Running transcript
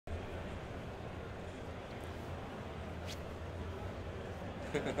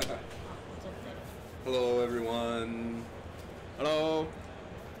Hello everyone. Hello.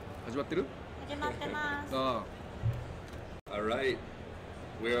 始まってる？始まってます。All right.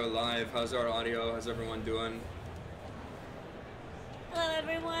 We are live. How's our audio? How's everyone doing? Hello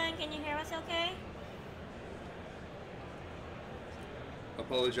everyone. Can you hear us okay?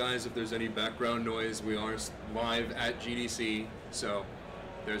 Apologize if there's any background noise. We are live at GDC, so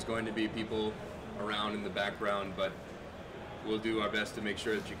there's going to be people around in the background, but we'll do our best to make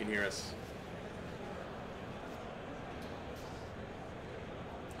sure that you can hear us.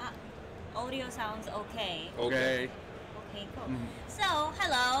 Audio sounds okay. Okay. Okay, cool. So,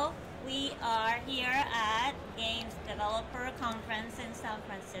 hello. We are here at Games Developer Conference in San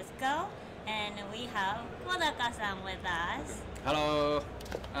Francisco, and we have Kodaka-san with us. Hello.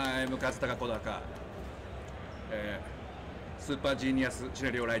 I'm Kazutaka Kodaka. スーパージーニアスシ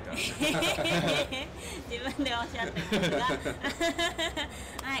ナリオライター。自分でおっしゃってますが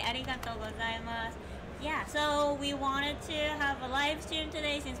はい、ありがとうございます。Yeah, so we wanted to have a live stream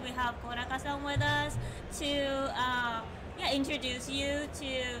today since we have Kodaka-san with us to introduce you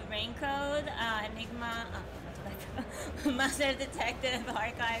to Raincode, Enigma, Master Detective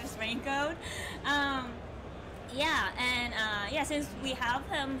Archives Raincode. Since we have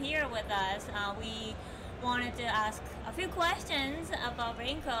him here with us, we wanted to ask a few questions about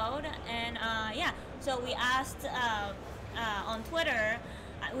Raincode, and so we asked on Twitter.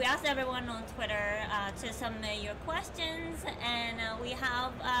 We asked everyone on Twitter to submit your questions, and we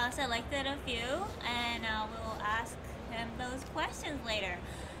have selected a few, and we'll ask him those questions later.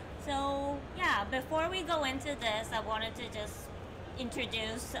 So yeah, before we go into this, I wanted to just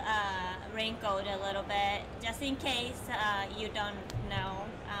introduce Raincode a little bit, just in case you don't know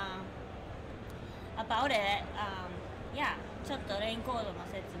about it. ちょっとレインコードの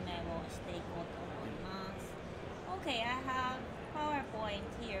説明をしていこうと思います。Okay, I have PowerPoint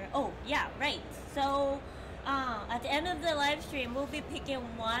here. Oh, yeah, right. So, at the end of the live stream, we'll be picking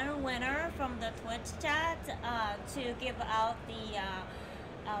one winner from the Twitch chat to give out the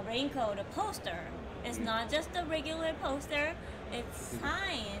Raincode poster. It's not just a regular poster. It's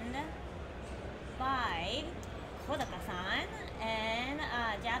signed by Kodaka-san and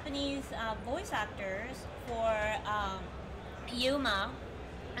Japanese voice actors for Yuma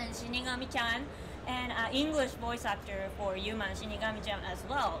and Shinigami-chan, and English voice actor for Yuma and Shinigami-chan as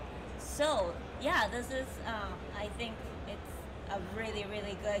well. So yeah, this is I think it's a really,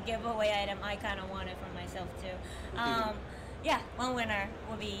 really good giveaway item. I kind of want it for myself too. One winner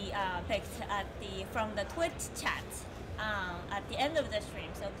will be picked from the Twitch chat at the end of the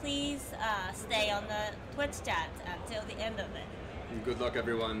stream. So please stay on the Twitch chat until the end of it. Good luck,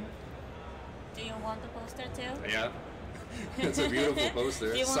 everyone. Do you want the poster too? Yeah. It's a beautiful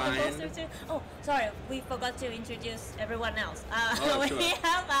poster. Do you want Signed. the poster too? Oh, sorry, we forgot to introduce everyone else. Sure. We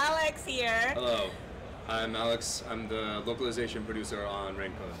have Alex here. Hello, I'm Alex. I'm the localization producer on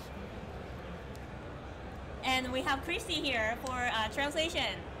Raincode. And we have Christy here for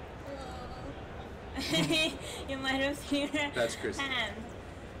translation. Hello. You might have seen her That's Christy. hand.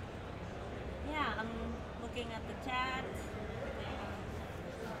 Yeah, I'm looking at the chat.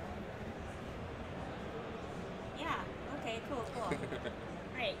 Yeah. Okay, cool.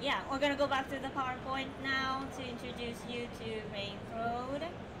 Great, yeah, we're gonna go back to the PowerPoint now to introduce you to Raincode.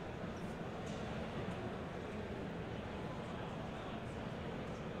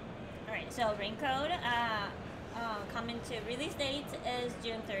 Alright, so Raincode coming to release date is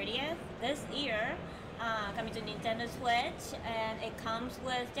June 30th this year, coming to Nintendo Switch, and it comes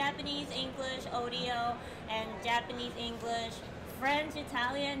with Japanese, English audio, and Japanese, English, French,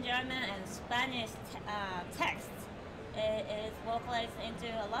 Italian, German, and Spanish text. It is localized into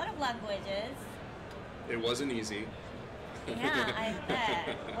a lot of languages. It wasn't easy. Yeah, I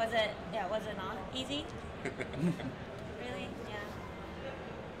bet. Was it not easy? Really? Yeah.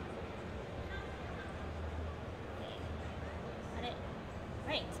 Okay.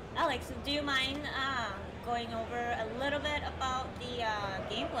 Right. Alex, do you mind going over a little bit about the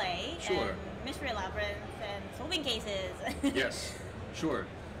gameplay? Sure. And mystery labyrinths and solving cases? Yes, sure.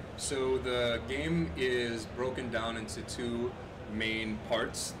 So the game is broken down into two main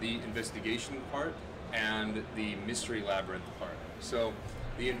parts, the investigation part and the mystery labyrinth part. So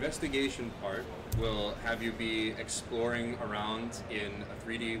the investigation part will have you be exploring around in a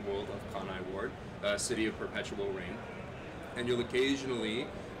 3D world of Kanai Ward, a city of perpetual rain, and you'll occasionally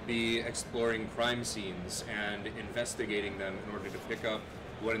be exploring crime scenes and investigating them in order to pick up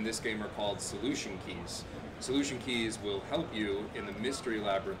what in this game are called solution keys. Solution keys will help you in the mystery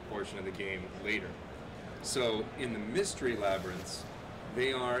labyrinth portion of the game later. So in the mystery labyrinths,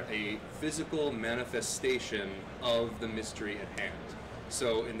 they are a physical manifestation of the mystery at hand.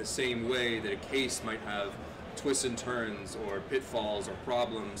 So in the same way that a case might have twists and turns or pitfalls or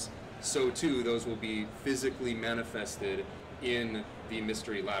problems, so too those will be physically manifested in the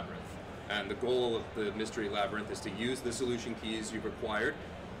Mystery Labyrinth. And the goal of the Mystery Labyrinth is to use the solution keys you've acquired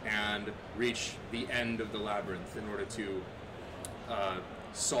and reach the end of the labyrinth in order to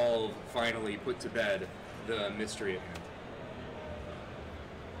solve, finally put to bed, the mystery at hand.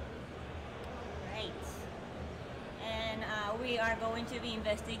 Right. And we are going to be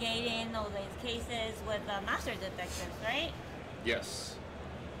investigating all these cases with master detectives, right? Yes.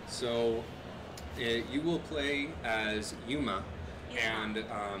 So you will play as Yuma, and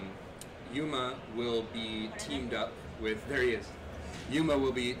Yuma will be teamed up with, there he is. Yuma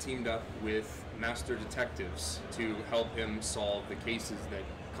will be teamed up with master detectives to help him solve the cases that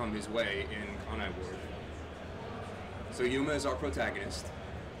come his way in Kanai Ward. So Yuma is our protagonist.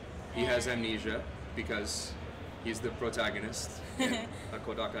 He has amnesia because he's the protagonist in a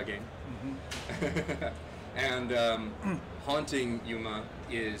Kodaka game. And haunting Yuma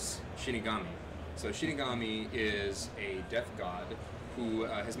is Shinigami. So Shinigami is a death god who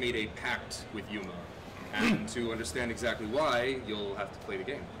has made a pact with Yuma. And to understand exactly why, you'll have to play the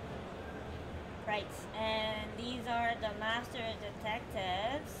game. Right. And these are the master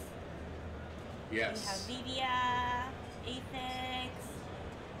detectives. Yes. We have Vivia, Ethics.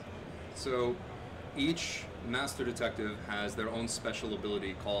 So each master detective has their own special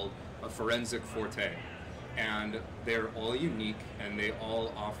ability called a forensic forte. And they're all unique and they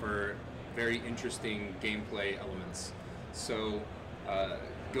all offer very interesting gameplay elements. So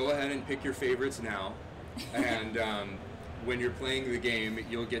go ahead and pick your favorites now. And when you're playing the game,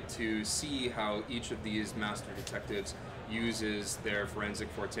 you'll get to see how each of these master detectives uses their forensic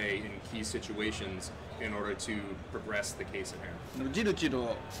forte in key situations in order to progress the case at hand. ジルチ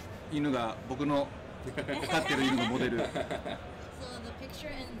の犬が僕の飼ってる犬のモデル。 So the picture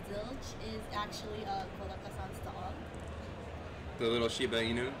in Zilch is actually Kodaka-san's dog. The little Shiba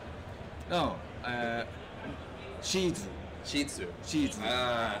Inu? うん、シーズ。 Shih Tzu. シーズ。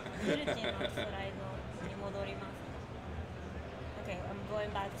 Ah. ジルチのスライドに戻ります。Okay, I'm going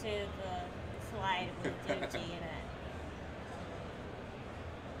back to the slide with Jiruchi in it.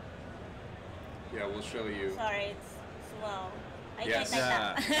 Yeah, we'll show you. Sorry, it's slow. Yes.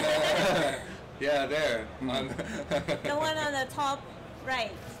 Yeah. Yeah, there. The one on the top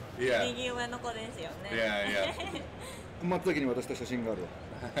right. Yeah. 右上の子ですよね。Yeah, yeah. 小松崎に渡した写真があるわ。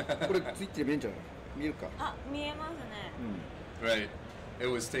これツイッチで見えんじゃない？見えるか。あ、見えますね。Right. It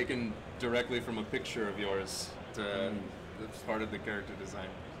was taken directly from a picture of yours. It's part of the character design.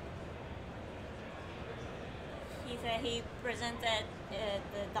 He said he presented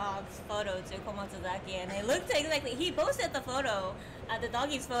the dog's photo to Komatsuzaki, and it looked exactly. He posted the photo, the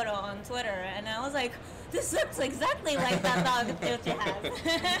doggy's photo on Twitter, and I was like, "This looks exactly like that dog Jiruchi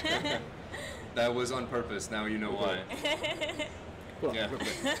has." That was on purpose. Now you know why. ほら、 Yeah. こ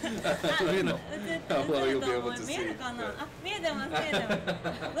れ。 Well, you'll be able to see. 見えるかな？ but- あ、見えてます、見えてます。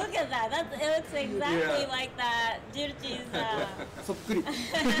Look at that. It looks exactly Yeah. like that Jiruchi's. そっくり。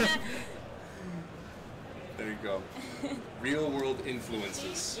 There you go. Real world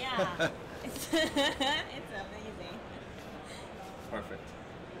influences. Yeah. It's amazing. Perfect.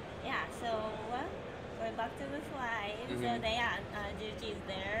 Yeah, so going back to the slide, so Mhm. Jiruchi is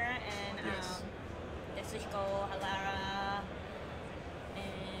there, and Yes. Tetsuhiko, Halara,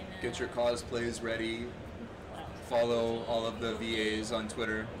 and Get your cosplays ready. what else? Follow all of the VAs on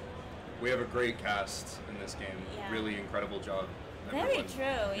Twitter. We have a great cast in this game. Yeah. Really incredible job. Very Everyone-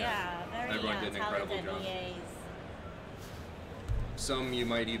 true, yeah. Very Everyone did an incredible talented job. VAs. Some you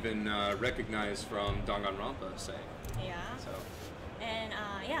might even recognize from Danganronpa, say. Yeah. So, And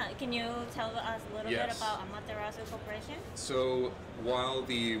can you tell us a little bit Yes. about Amaterasu Corporation? so while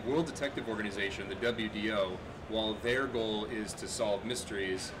the World Detective Organization, the WDO, while their goal is to solve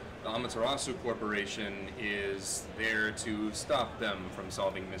mysteries, the Amaterasu Corporation is there to stop them from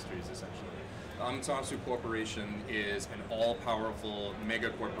solving mysteries, essentially. The Amaterasu Corporation is an all-powerful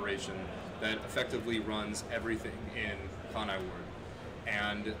mega corporation that effectively runs everything in Kanai Ward.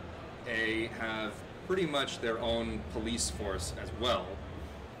 And they have pretty much their own police force as well,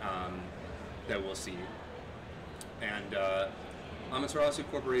 that we'll see. And Amaterasu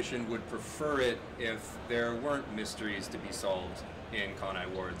Corporation would prefer it if there weren't mysteries to be solved in Kanai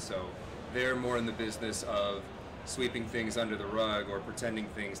Ward. So they're more in the business of sweeping things under the rug or pretending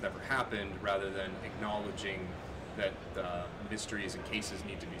things never happened rather than acknowledging that mysteries and cases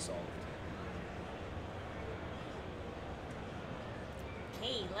need to be solved.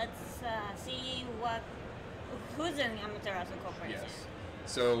 Okay, let's see who's in Amaterasu Corporation. Yes.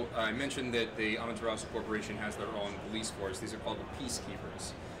 So I mentioned that the Amaterasu Corporation has their own police force. These are called the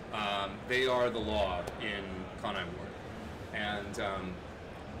peacekeepers. They are the law in Kanai Ward. And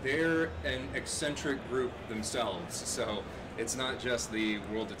they're an eccentric group themselves. So it's not just the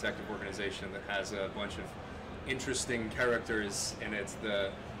World Detective Organization that has a bunch of interesting characters in it.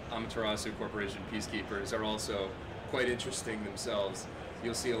 The Amaterasu Corporation peacekeepers are also quite interesting themselves.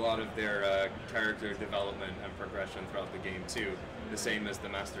 You'll see a lot of their character development and progression throughout the game too, the same as the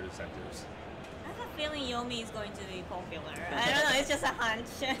Master Detectives. I have a feeling Yomi is going to be popular. I don't know, it's just a hunch.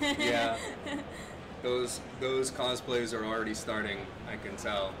 Yeah, those cosplays are already starting, I can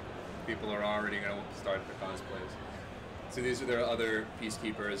tell. People are already going to start the cosplays. So these are their other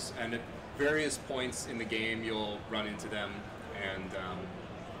peacekeepers, and at various points in the game you'll run into them, and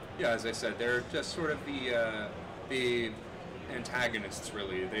yeah, as I said, they're just sort of the antagonists,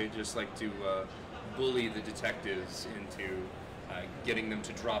 really. They just like to bully the detectives into getting them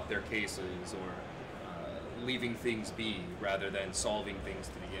to drop their cases or leaving things be rather than solving things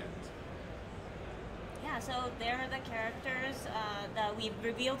to the end. Yeah, so there are the characters that we've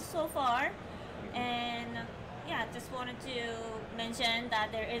revealed so far, and yeah, just wanted to mention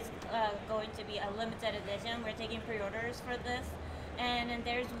that there is going to be a limited edition. We're taking pre-orders for this, and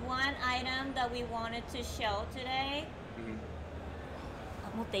there's one item that we wanted to show today.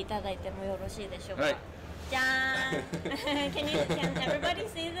 持っていただいてもよろしいでしょうか。はい。じゃーん。Can everybody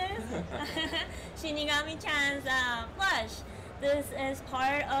see this? Shinigami-chan's plush. This is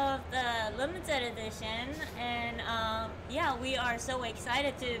part of the limited edition, and yeah, we are so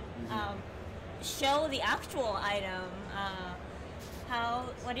excited to show the actual item.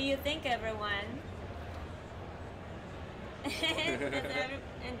 What do you think, everyone?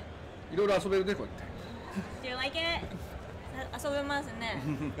 いろいろ遊べるね、こうやって。Do you like it? 遊べますね。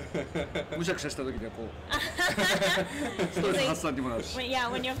むしゃくしゃした時にはこうストレス発散にもなるし。Yeah,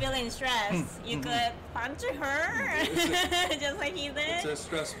 when you're feeling stressed, you could punch her, just like he did. It's a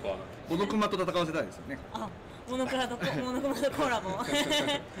stress ball. モノクマと戦わせたいですよね。あ、モノクマとコラボ。Oh,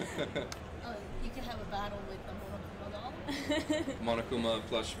 you can have a battle with the Monokuma doll. Monokuma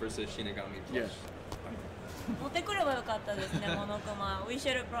plush versus Shinigami plush. Yes. 持ってくればよかったですね、モノクマ。We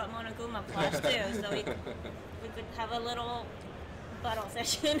should have brought Monokuma plush too, so we could have a little battle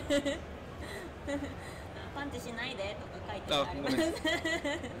session. パンチしないでとか書いてあります。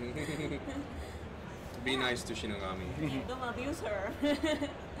Be nice to Shinigami. Don't abuse her.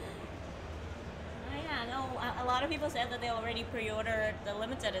 Yeah, no, a lot of people said that they already pre-ordered the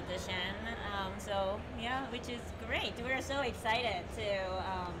limited edition. So yeah, which is great. We're so excited to.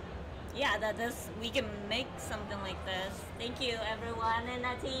 Yeah, that we can make something like this. Thank you everyone and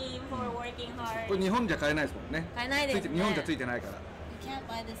the team for working hard. これ日本じゃ買えないですもんね。買えないですね。日本じゃついてないから。You can't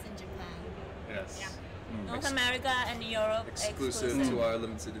buy this in Japan. Yes. Yeah. North America and Europe exclusive to our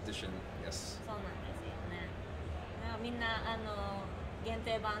limited edition. Yes. そうなんですよね。みんな限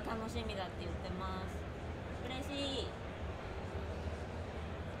定版楽しみだって言ってます。嬉しい。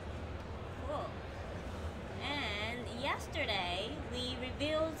Cool. And yesterday we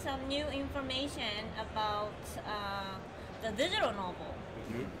revealed some new information about the digital novel.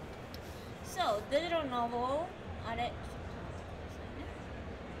 So digital novel,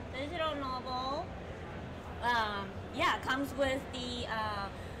 digital novel, yeah, comes with the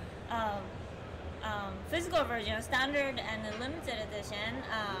physical version, standard and limited edition,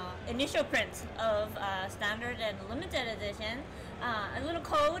 initial print of standard and limited edition. A little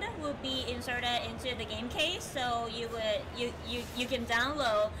code will be inserted into the game case, so you can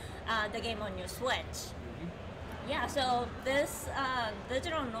download the game on your Switch. Yeah, so this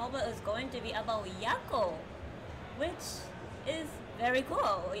digital novel is going to be about Yako, which is very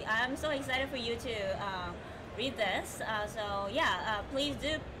cool. I'm so excited for you to read this. So yeah, please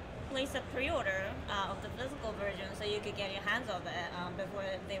do place a pre-order of the physical version so you could get your hands on it before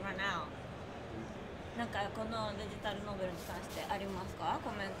they run out. なんかこのデジタルノベルに関してありますか？コ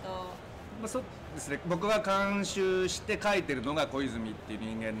メント。まあそうですね。僕が監修して書いてるのが小泉っていう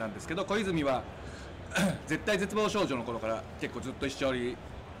人間なんですけど、小泉は絶対絶望少女の頃から結構ずっと一緒に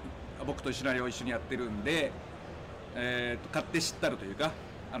僕とシナリオを一緒にやってるんで、勝手知ったるというか、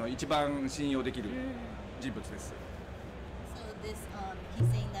一番信用できる人物です。So this he's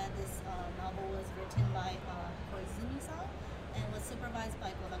saying that this novel was written by Koizumi-san and was supervised by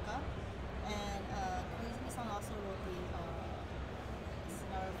Kodaka. And Koizumi-san also wrote the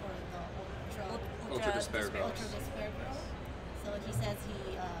scenario for the Ultra Despair Girls. So he says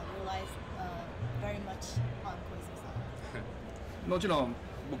he relies very much on Koizumi-san. もちろん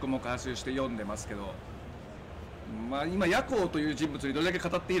僕も監修して読んでますけど、まあ今ヤコウという人物にどれだけ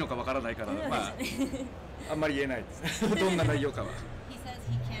語っていいのかわからないから、まああんまり言えないです。どんな内容かは。He says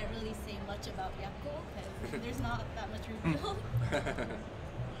really say much about Yakko because there's not that much reveal.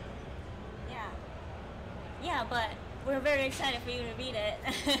 Yeah, but we're very excited for you to read it.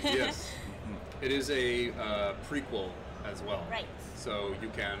 Yes. It is a prequel as well. Right. So you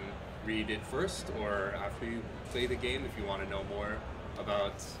can read it first or after you play the game if you want to know more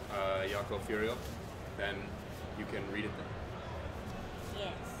about Yakko Furio, then you can read it then.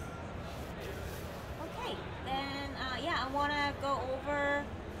 Yes. Okay, then I want to go over.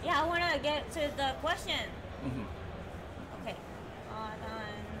 I want to get to the question. Okay.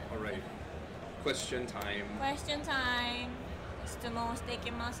 All right. Question time. Question time. 質問してい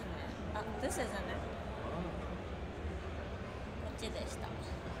きますね。This isn't it. こっちでした。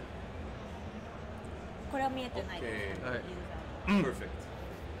これは見えてないです。Okay. ユーザー。 Perfect.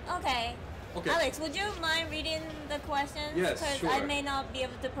 Okay. Okay. Alex, would you mind reading the questions? Yes, Because sure. I may not be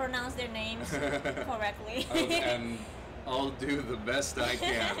able to pronounce their names correctly. And I'll do the best I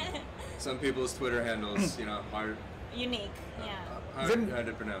can. Some people's Twitter handles, hard, Unique. Yeah. hard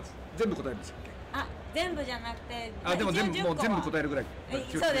to pronounce. 全部答えるんですよ。全部じゃなくて、でも一応10個は全部答えるぐらい。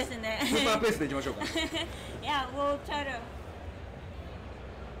そうですね。スーパーペースでいきましょうか。Yeah, we'll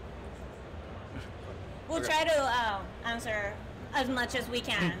try to answer as much as we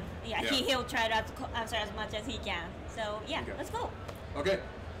can. Yeah, Yeah. he'll try to answer as much as he can. So yeah, Okay. let's go. Okay.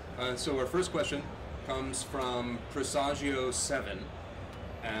 So our first question comes from Presagio7,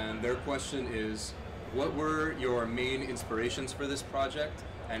 and their question is, what were your main inspirations for this project?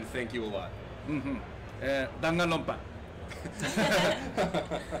 And thank you a lot. 弾丸論破。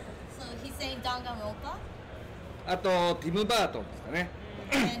 So he's saying Danganronpa あとティム・バートンですかね。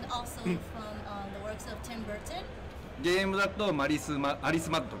 and also from the works of Tim Burton. ゲームだとアリス・マッ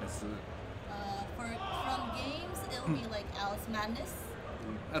ドネス。 From games, it'll be like Alice Madness.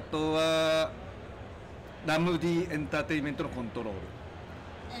 あとはラムディエンターテインメントのコントロール。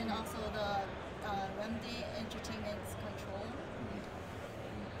 And also the Remedy Entertainment's Control.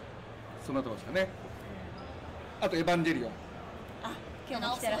 そんなところですかね。あとエヴァンゲリオン。今日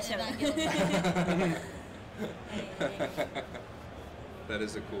も来てらっしゃる。 That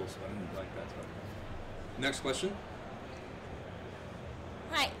is a cool spot. I like that spot. Next question.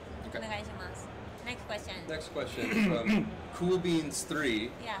 はい、 Okay. お願いします。Next question. Next question from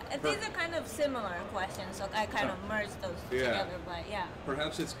Coolbeans3. Yeah, these are kind of similar questions, so I kind of merged those Yeah. together, but yeah.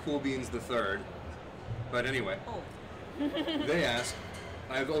 Perhaps it's Coolbeans the third. But anyway, Oh. they ask,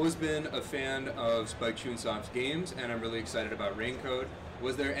 I've always been a fan of Spike Chunsoft's games, and I'm really excited about Raincode.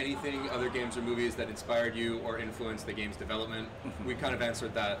 Was there anything, other games or movies that inspired you or influenced the game's development? We kind of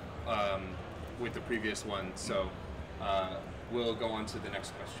answered that with the previous one, so we'll go on to the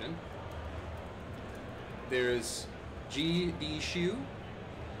next question. There's GD Shoe,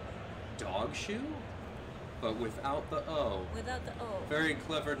 Dog Shoe, but without the O. Without the O. Very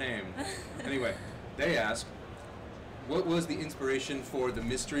clever name. Anyway, they ask, what was the inspiration for the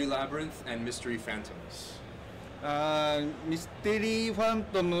Mystery Labyrinth and Mystery Phantoms? ミステリーファン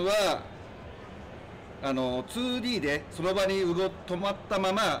トムは2D でその場に止まった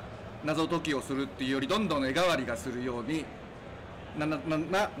まま謎解きをするっていうよりどんどん絵代わりがするように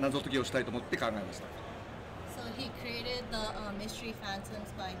謎解きをしたいと思って考えました。 So he created the Mystery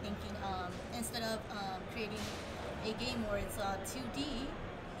Phantoms by thinking instead of creating a game where it's 2D,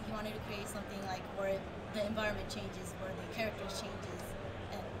 he wanted to create something like where the environment changes, where the characters changes,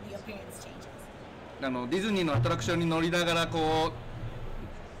 and the appearance changes. ディズニーのアトラクションに乗りながらこう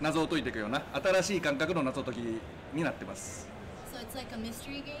謎を解いていくような新しい感覚の謎解きになってます。 So it's like a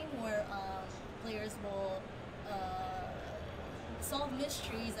mystery game where players will solve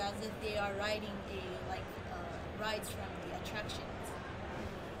mysteries as if they are riding rides from the attractions.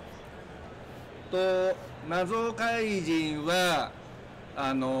 と謎怪人は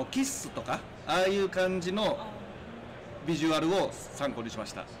キッスとかああいう感じのビジュアルを参考にしま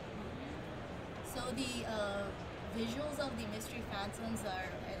した。 So the visuals of the Mystery Phantoms are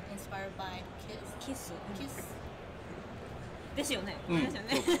inspired by Kiss. Kiss. ですよね。うんですよ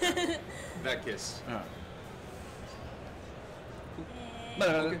ね。 That kiss. だ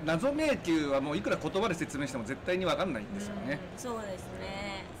から謎迷宮はもういくら言葉で説明しても絶対に分かんないんですよね。そうです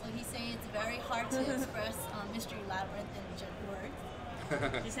ね。 So he's saying it's very hard to express Mystery Labyrinth in just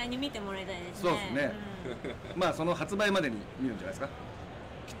words. 実際に見てもらいたいですね。そうですね。まあその発売までに見るんじゃないですか。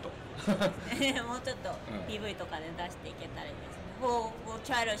きっと。もうちょっと PV とかで出していけたらいいですね。We'll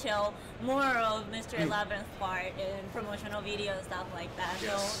try to show more of Mystery Labyrinth part in promotional videos and stuff like that.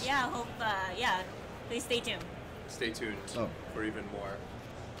 Yes. So yeah, hope please stay tuned. Stay tuned Oh. for even more.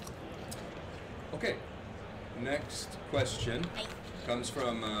 Okay, next question Hi. comes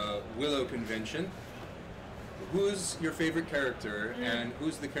from Willow Convention. who's your favorite character and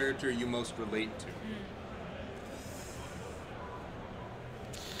who's the character you most relate to?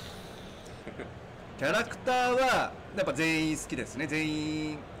 キャラクターはやっぱ全員好きですね。全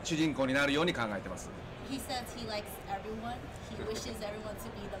員主人公になるように考えてます。He says he likes everyone. He wishes everyone to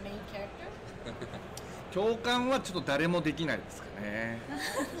be the main character. 共感はちょっと誰もできないですかね。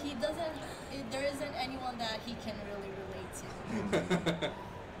He doesn't. There isn't anyone that he can really relate to.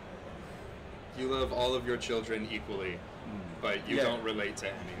 You love all of your children equally, but you don't relate to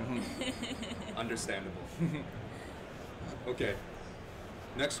any of them. Understandable. Okay.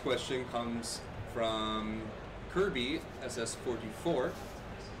 Next question comes from Kirby SS44,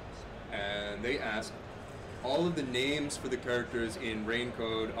 and they ask, all of the names for the characters in Rain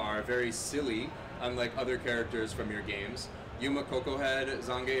Code are very silly, unlike other characters from your games. Yuma Cocohead,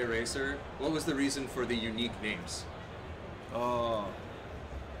 Zange Eraser, what was the reason for the unique names? あ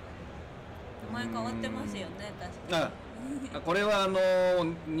前変わってますよね、確かあ、これは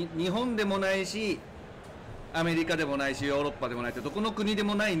日本でもないしアメリカでもないしヨーロッパでもないってどこの国で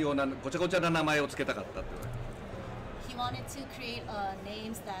もないようなごちゃごちゃな名前をつけたかったって。 He wanted to create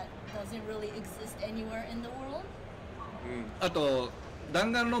names that doesn't really exist anywhere in the world. あと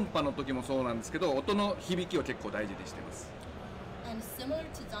弾丸論破の時もそうなんですけど音の響きを結構大事にしてます。 And similar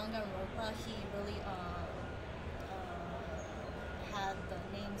to Danganronpa, he really had the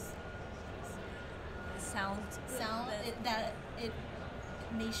names sound that it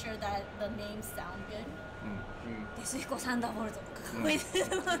made sure that the names sound good. デスヒコサンダーボルトとかかっこいいで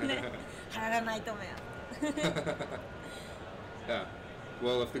すもんね。ハラナイトメア。Yeah.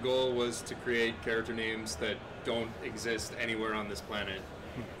 Well, if the goal was to create character names that don't exist anywhere on this planet,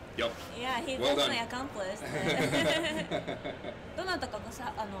 yup. Yeah, he Well definitely done. accomplished. どなたかが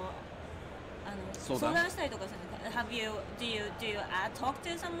さ相談したりとかするのか。Have you do you talk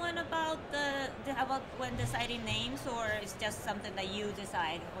to someone about about when deciding names, or it's just something that you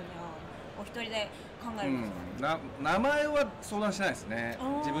decide on your own? お一人で考えるんですか。名前は相談しないですね。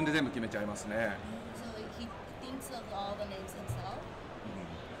自分で全部決めちゃいますね。 So he thinks of all the names himself.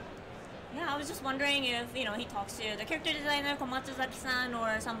 Yeah, I was just wondering if he talks to the character designer Komatsuzaki-san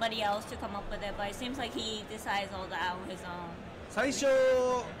or somebody else to come up with it, but it seems like he decides all that on his own. 最初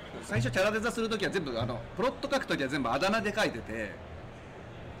キャラデザするときは全部プロット書くときは全部あだ名で書いてて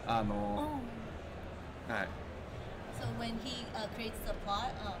はい。 So when he creates the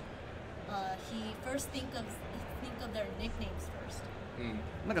plot, he first think of their nicknames first.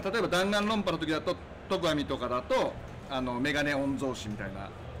 なんか例えば弾丸論破の時だと徳網とかだとメガネ御曹司みたいな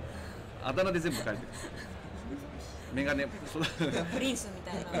あだ名で全部書いてる。メガネプリンスみ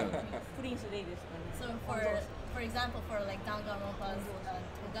たいな。プリンスでいいですかね。So for example, for like Danganronpa's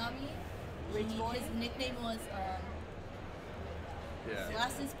Togami, his nickname was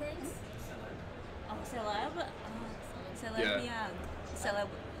Glasses Prince. Oh, celeb? Celeb, yeah. Celeb.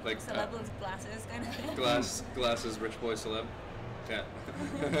 Like, celeb with glasses, kind of. Glasses, rich boy celeb. Yeah.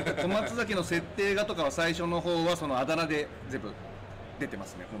 小松崎の設定画とかは最初の方はそのあだ名で全部出てま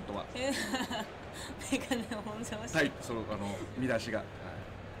すね本当は。メガネ本当タイプその見出しが。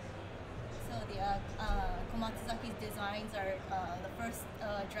So the Komatsuzaki's designs are the first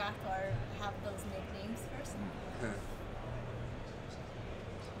draft have those nicknames first.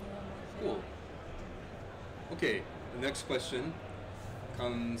 Cool. Okay, the next question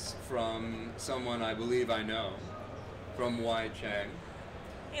comes from someone I believe I know, from Y Chang.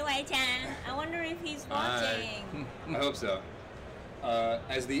 Hey, Wei-chan, I wonder if he's watching. I hope so.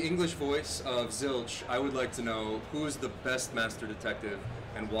 As the English voice of Zilch, I would like to know who is the best master detective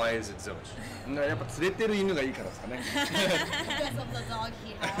and why is it Zilch? やっぱ連れてる犬がいいからですかね。 Because of the dog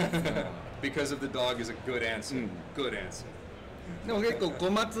he has. Because of the dog is a good answer. Good answer. でも結構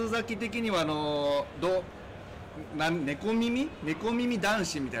小松崎的には猫耳男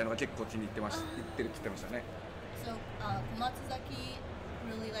子みたいなのが結構気に入ってました。言ってましたね。 So Komatsuzaki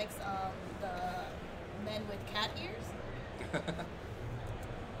really likes the men with cat ears.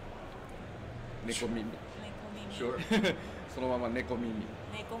 猫耳。猫耳。Sure. そのまま猫耳。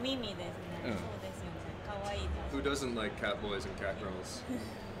猫耳ですね。そうですよね。可愛いです。 Who doesn't like cat boys and cat girls?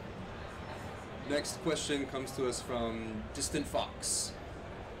 Next question comes to us from Distant Fox.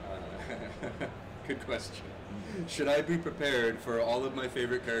 Good question. Should I be prepared for all of my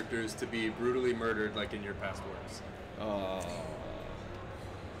favorite characters to be brutally murdered like in your past works?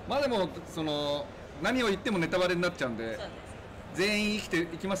 まあでも何を言ってもネタバレになっちゃうんで、そうです。全員生きてい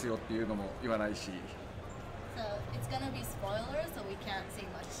きますよっていうのも言わないし。 So it's gonna be spoilers, so we can't say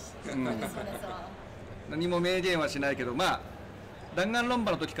much for this one as well. 何も明言はしないけど、まあ弾丸論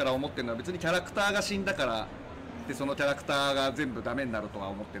破の時から思ってるのは別にキャラクターが死んだからでそのキャラクターが全部ダメになるとは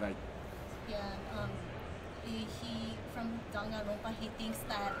思ってない。Yeah, he from Danganronpa, he thinks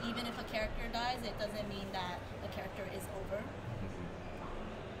that even if a character dies, it doesn't mean that the character is over.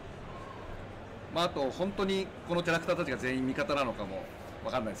 まあ、あと本当にこのキャラクターたちが全員味方なのかも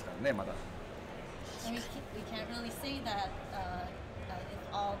わかんないですからね、まだ。And we can't really say that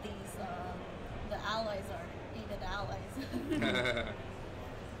if all these the allies are even allies.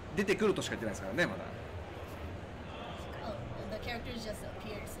 出てくるとしか言ってないですからね、まだ。Oh, the characters just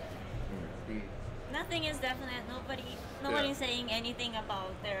appear. So. Nothing is definite. Nobody's saying anything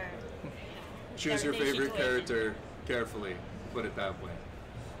about their. Choose your their favorite situation. character carefully. Put it that way.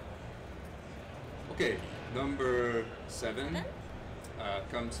 Okay, number 7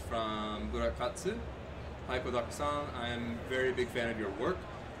 comes from Burakatsu. Hi Kodaka-san, I'm a very big fan of your work.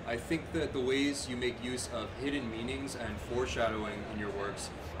 I think that the ways you make use of hidden meanings and foreshadowing in your works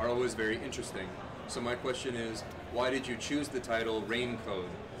are always very interesting. So my question is, why did you choose the title Rain Code?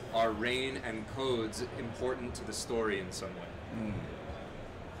 Are rain and codes important to the story in some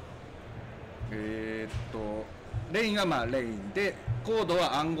way? レインはまあレインで、コード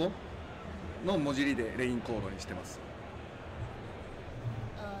は暗号の文字入りでレインコードにしてます。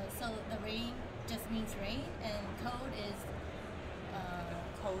So the rain just means rain, and code is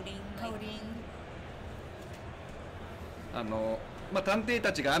coding. まあ、探偵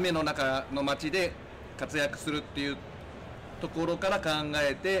たちが雨の中の街で活躍するっていうところから考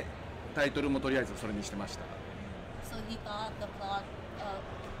えて、タイトルもとりあえずそれにしてました。So he thought the plot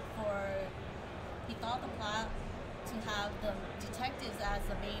to have the detectives as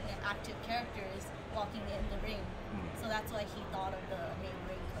the main active characters walking in the rain. So that's why he thought of the main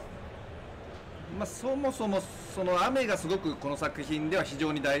rain code. まあ、そもそもその雨がすごくこの作品では非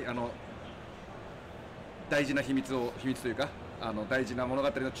常に大事な秘密というか大事な物語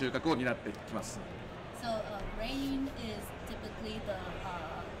の中核を担ってきます。So rain is typically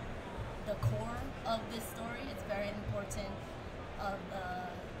the core of this story. It's very important of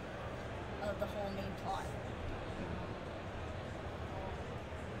the whole main plot.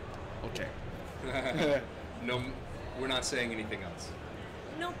 Okay. No, we're not saying anything else.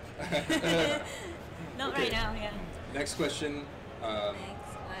 Nope. Not Okay. right now. Yeah. Next question,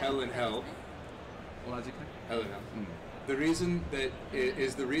 Next. Hell in Hell. 同じくね。 Hell in Hell. The reason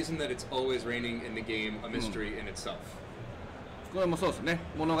that it's always raining in the game a mystery in itself. これもそうですね。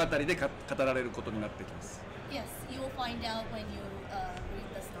物語で語られることになってきます。 Yes, you will find out when you read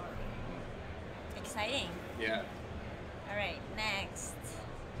the story. Exciting. Yeah. All right. Next.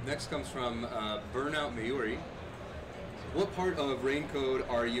 Next comes from Burnout Mayuri. What part of Rain Code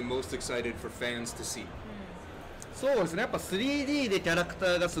are you most excited for fans to see? そうですね。やっぱ 3D でキャラクタ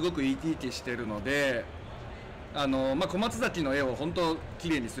ーがすごく生き生きしてるので、まあ、小松崎の絵を本当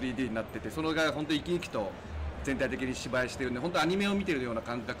綺麗に 3D になってて、それが本当生き生きと全体的に芝居してるんで、本当アニメを見てるような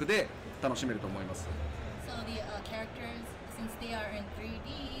感覚で楽しめると思います。So the characters, since they are in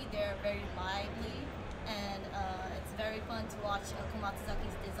 3D, they're very lively, and it's very fun to watch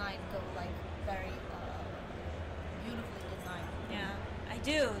Komatsuzaki's design go like very beautifully designed. Yeah, I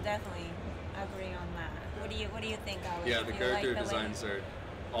do definitely agree on that. What do you think, Alex? Yeah, the Do you character like the way- designs are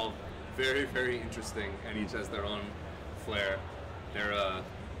all very, very interesting, and each has their own flair. They're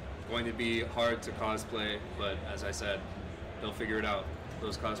going to be hard to cosplay, but as I said, they'll figure it out.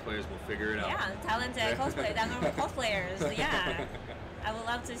 Those cosplayers will figure it out. Yeah, talented cosplay, Danganronpa cosplayers. Yeah, I would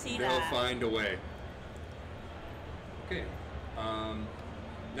love to see They'll that. find a way. Okay.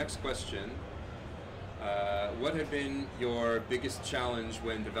 Next question. What have been your biggest challenge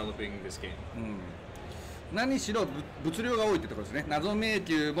when developing this game? 何しろ物量が多いってところですね。謎迷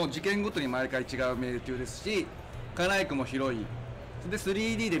宮も事件ごとに毎回違う迷宮ですし、カナイクも広い。で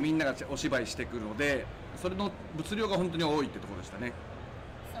 3D でみんながお芝居してくるので、それの物量が本当に多いってところでしたね。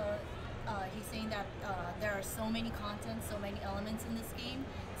So he's saying that there are so many contents, so many elements in this game,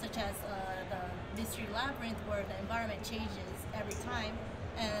 such as the mystery labyrinth where the environment changes every time,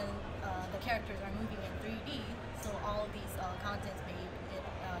 and the characters are moving in 3D. So all of these contents made it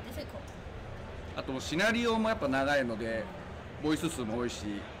difficult. あとシナリオもやっぱ長いので、ボイス数も多いし、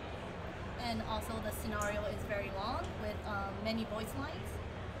 And also the scenario is very long with many voice lines.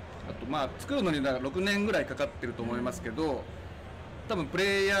 あとまあ作るのに6年ぐらいかかってると思いますけど、多分プ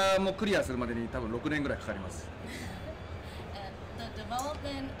レイヤーもクリアするまでに多分6年ぐらいかかります。And the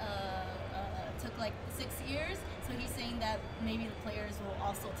development took like 6 years. So he's saying that maybe the players will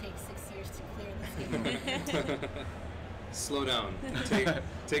also take 6 years to clear this game. Slow down.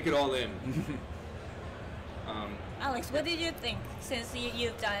 Take it all in. Alex, what did you think since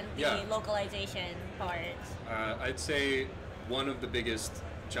you've done the Yeah. localization part? I'd say one of the biggest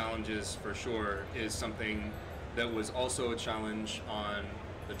challenges for sure is something that was also a challenge on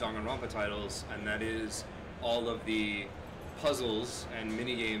the Danganronpa titles, and that is all of the puzzles and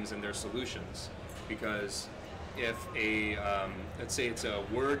mini games and their solutions. Because if let's say it's a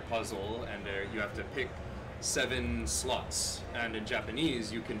word puzzle and you have to pick 7 slots, and in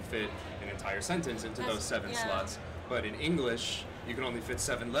Japanese you can fit an entire sentence into those 7 slots, but in English you can only fit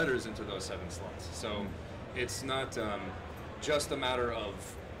 7 letters into those 7 slots. So it's not just a matter of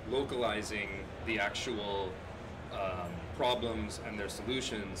localizing the actual problems and their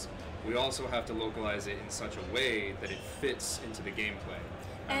solutions. We also have to localize it in such a way that it fits into the gameplay.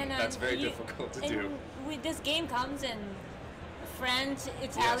 And that's very difficult to do. This game comes in French,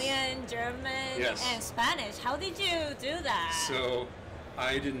 Italian, German, and Spanish. How did you do that? So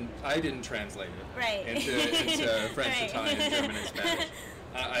I didn't translate it into French, Italian, German, and Spanish.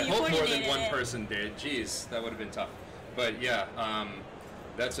 I hope more than one person did. Jeez, that would have been tough. But yeah,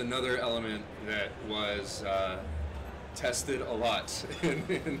 that's another element that was tested a lot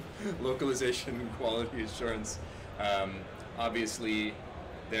in localization and quality assurance. Obviously,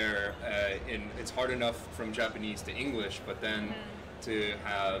 it's hard enough from Japanese to English, but then to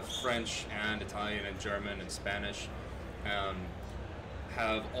have French and Italian and German and Spanish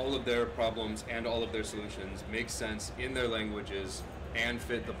have all of their problems and all of their solutions make sense in their languages and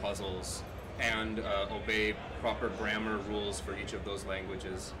fit the puzzles and obey proper grammar rules for each of those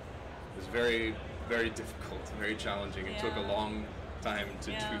languages. It was very, very difficult, very challenging. It took a long time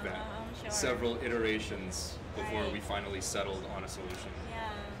to do that. I'm sure. Several iterations before we finally settled on a solution.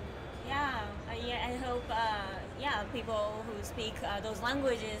 I hope people who speak those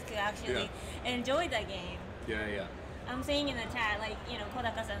languages could actually enjoy the game. I'm saying in the chat, like,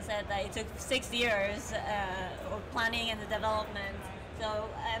 Kodaka-san said that it took 6 years of planning and the development. So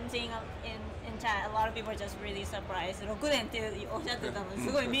I'm seeing in chat, a lot of people are just really surprised. 6年っておっしゃってたの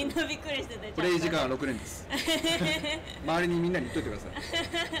すごいみんなびっくりしてて。プレイ時間は6年です。周りにみんなに言っといてください。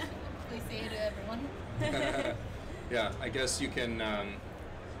Please say it to everyone. Yeah, I guess you can.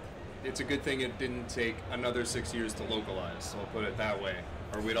 It's a good thing it didn't take another 6 years to localize. So I'll put it that way,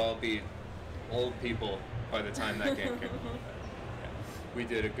 or we'd all be old people by the time that game came out. We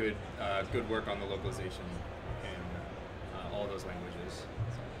did a good work on the localization in all those languages.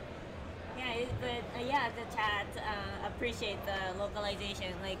 The chat appreciate the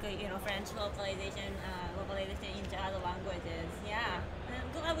localization, like French localization, localization into other languages. Yeah,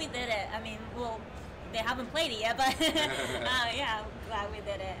 I'm glad we did it. I mean, well, they haven't played it yet, but I'm glad we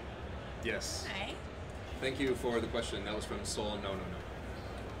did it. Yes. Alright. Thank you for the question. That was from Soul No.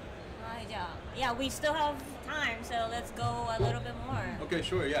 Yeah, we still have time, so let's go a little bit more. Okay,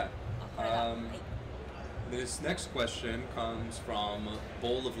 sure, yeah. This next question comes from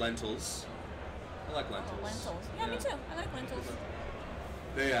Bowl of Lentils. I like lentils. Lentils. Yeah, me too. I like lentils.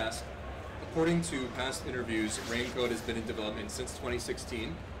 They ask, according to past interviews, Raincoat has been in development since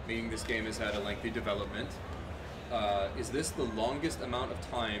 2016, meaning this game has had a lengthy development. Is this the longest amount of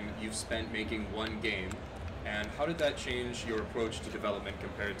time you've spent making one game? And how did that change your approach to development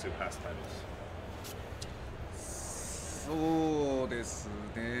compared to past titles? そうです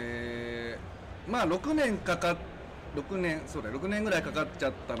ね。まあ6年ぐらいかかっちゃ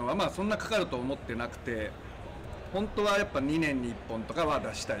ったのはまあそんなかかると思ってなくて、本当はやっぱ2年に1本とかは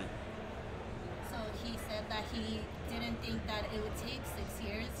出したい。So he said that he didn't think that it would take 6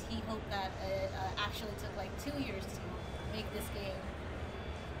 years. He hoped that it actually took like 2 years to make this game.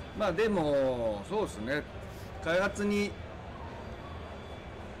 まあでもそうですね。開発に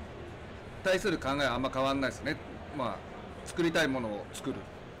対する考えはあんま変わんないですね。まあ作りたいものを作る。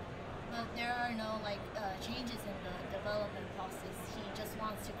But there are no changes in the development process. He just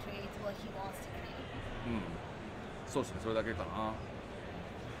wants to create what he wants to create. そうですね。それだけかな。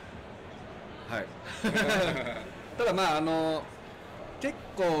はい。ただまあ結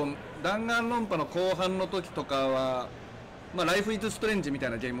構弾丸論破の後半の時とかは、まあライフイズストレンジみたい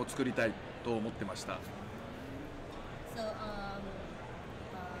なゲームを作りたいと思ってました。So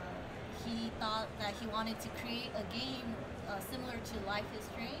he thought that he wanted to create a game similar to Life is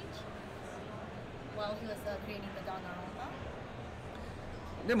Strange while he was creating the Danganronpa.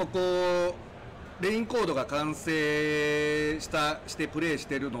 でもこうレインコードが完成してプレイし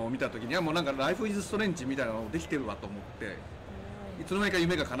てるのを見た時にはもうなんかライフイズストレンジみたいなのできてるわと思っていつの間にか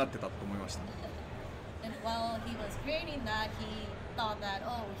夢が叶ってたと思いました。And while he was creating that, he thought that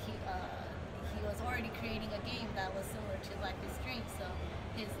he was already creating a game that was similar to Life is Strange, so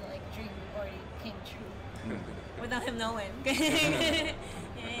his dream already came true. Without him knowing. Boy.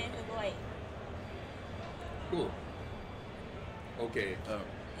 Cool. Okay.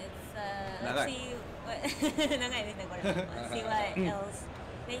 Let's see what let's see what else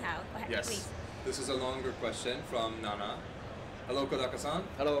they have. Go ahead, yes. Please. This is a longer question from Nana. Hello, Kodaka-san.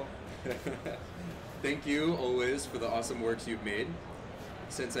 Hello. thank you always for the awesome works you've made.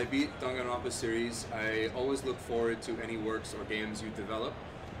 Since I beat Danganronpa series, I always look forward to any works or games you develop.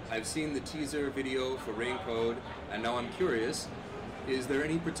 I've seen the teaser video for Rain Code, and now I'm curious, is there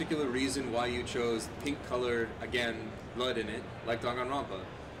any particular reason why you chose pink color, again, blood in it, like Danganronpa?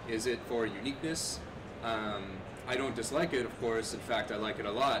 Is it for uniqueness? I don't dislike it, of course. In fact, I like it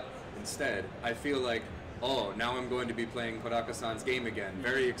a lot. Instead, I feel like, oh, now I'm going to be playing Kodaka-san's game again.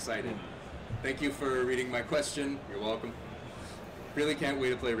 Very excited. Thank you for reading my question. You're welcome. Really can't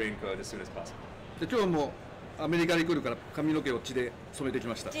wait to play Rain Code as soon as possible. で今日もアメリカに来るから髪の毛を血で染めてき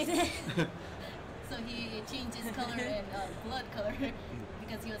ました。So he changed his color and blood color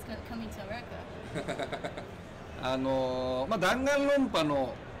because he was coming to America. まあ弾丸論破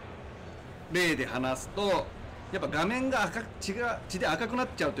の例で話すと、やっぱ画面が血で赤くなっ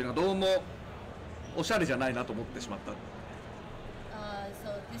ちゃうというのはどうもおしゃれじゃないなと思ってしまった。So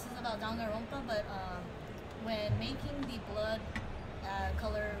this is about Danganronpa, but when making the blood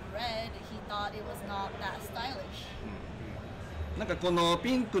color red, he thought it was not that stylish. なんかこの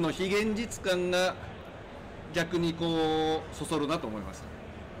ピンクの非現実感が逆にこうそそるなと思います。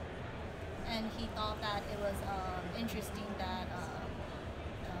And he thought that it was interesting that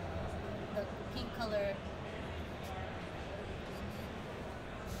the pink color,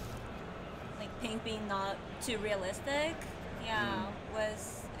 Like pink being not too realistic, yeah,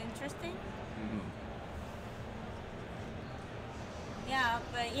 was interesting. Yeah,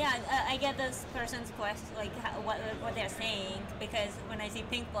 but yeah, I get this person's question, like what they're saying, because when I see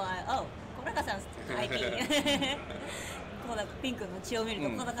pink blood, oh, Kodaka-san's IP. こうだピンクの血を見ると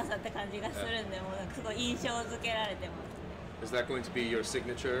小高さんって感じがするんで、もうなんかすごい印象付けられてます。Is that going to be your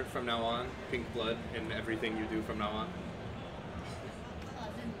signature from now on? Pink blood in everything you do from now on?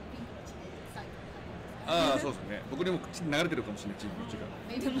 ああ、そうですね。僕でも流れてるかもしれないチームの血が。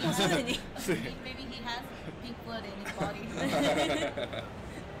maybe he has pink blood in his body.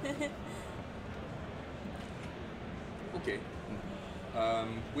 Okay.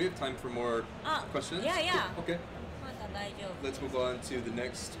 We have time for more questions. Yeah. Okay. まだ大丈夫。 Let's move on to the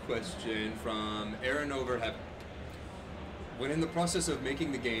next question from Aaron Overhead. When in the process of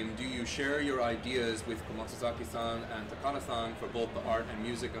making the game, do you share your ideas with Komatsuzaki-san and Takada-san for both the art and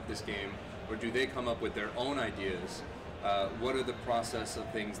music of this game, or do they come up with their own ideas? What are the process of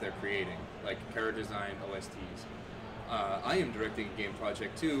things they're creating, like character design, OSTs? I am directing a game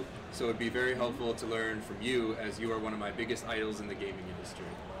project too, so it'd be very helpful to learn from you, as you are one of my biggest idols in the gaming industry.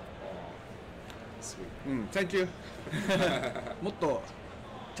 Sweet. Thank you. もっと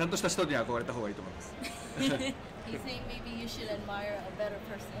ちゃんとした人に憧れた方がいいと思います。He's saying maybe you should admire a better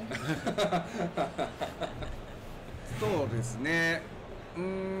person. そうですね。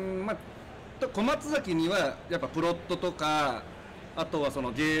まあ小松崎にはやっぱプロットとか、あとはそ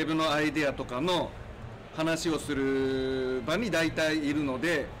のゲームのアイデアとかの話をする場に大体いるの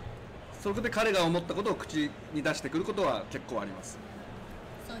で、そこで彼が思ったことを口に出してくることは結構あります。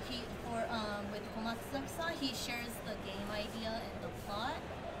So with Komatsuzaki-san, he shares the game idea and the plot.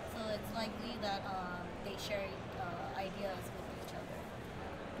 So it's likely that they share ideas with each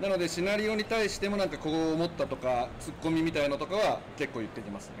other. なのでシナリオに対してもなんかこう思ったとかツッコミみたいなとかは結構言って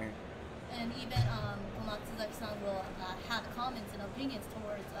きますね。And even Komatsuzaki-san will have comments and opinions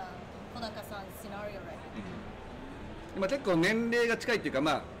towards Kodaka-san's scenario writing. まあ結構年齢が近いっていうか、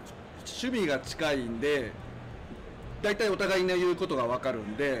まあ趣味が近いんで、大体お互いの言うことが分かる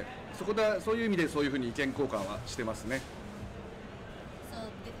んで、そういう意味でそういうふうに意見交換はしてますね。So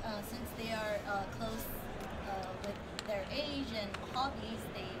since they are close with their age and hobbies,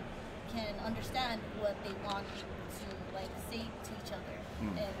 they can understand what they want to like say to each other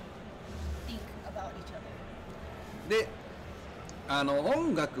and think about each other. で、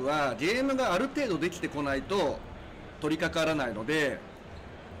音楽はゲームがある程度できてこないと取り掛からないので、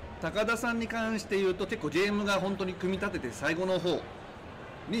高田さんに関して言うと結構ゲームが本当に組み立てて最後の方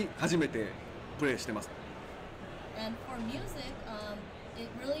に初めてプレイしてます。And for music, it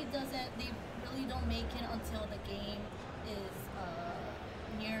really doesn't. They really don't make it until the game is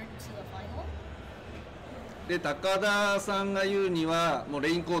near to the final. で、高田さんが言うには、もう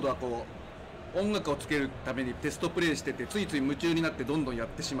レインコードはこう音楽をつけるためにテストプレイしてて、ついつい夢中になってどんどんやっ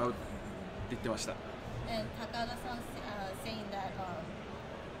てしまうって言ってました。And Takada-san saying that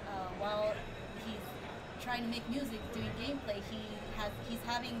while he's trying to make music doing gameplay, he's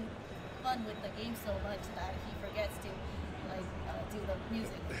having fun with the game so much that he forgets to like do the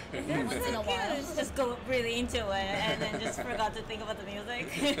music once in a while. Just go really into it and then just forgot to think about the music.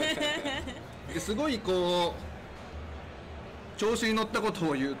 すごいこう調子に乗ったこと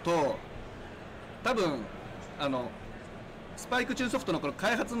を言うと、多分スパイクチューンソフトのこの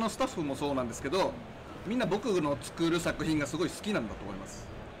開発のスタッフもそうなんですけど、みんな僕の作る作品がすごい好きなんだと思います。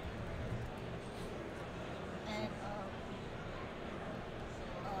And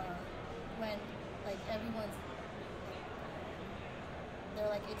when like everyone's they're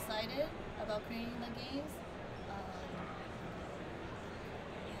like excited about creating the games.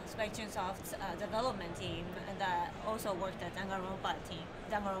 It's by Chunsoft's development team that also worked at Danganronpa team.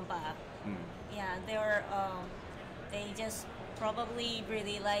 Danganronpa. Yeah, they just probably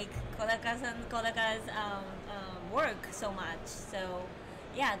really like Kodaka's work so much. So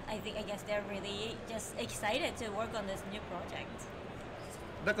yeah, I guess they're really just excited to work on this new project.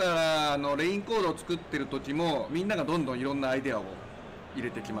 だからレインコードを作ってる時もみんながどんどんいろんなアイデアを入れ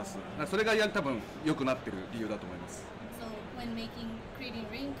てきます。それが多分良くなってる理由だと思います。So when creating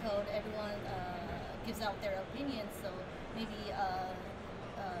rain code, everyone gives out their opinions. So maybe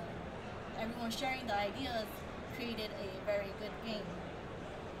everyone sharing the ideas created a very good game.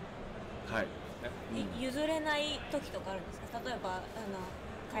 はい。譲れない時とかあるんですか？例えば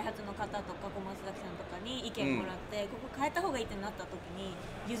開発の方とか小松崎さんとかに意見もらって、ここ変えた方がいいってなった時に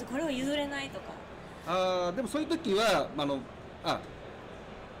これは譲れないとか。でもそういう時は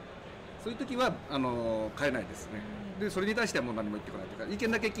そういう時は変えないですね。でそれに対してはもう何も言ってこないというか、意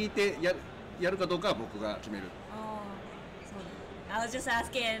見だけ聞いてやるかどうかは僕が決める。I was just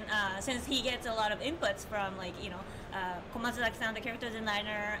asking, since he gets a lot of inputs from Komatsuzaki-san, the character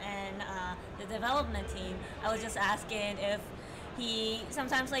designer, and the development team, I was just asking if he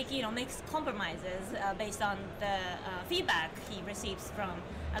sometimes makes compromises based on the feedback he receives from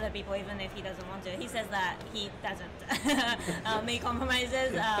other people, even if he doesn't want to. He says that he doesn't make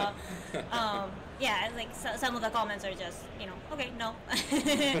compromises. Yeah, some of the comments are just, okay, no.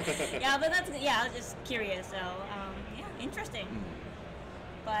 Yeah, but I was just curious. So, yeah, interesting.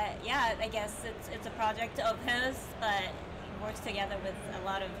 But yeah, I guess it's a project of his, but he works together with a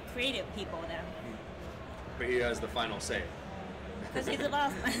lot of creative people then. But he has the final say. Because he's the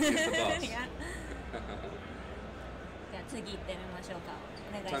boss. He's the boss. Yeah. じゃあ次行ってみましょうか。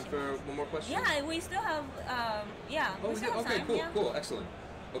お願いします。 Time for one more question? Yeah, we still have, we still have okay, time. cool, Yeah. cool, excellent.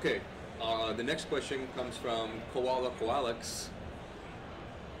 Okay, the next question comes from Koala Koalex.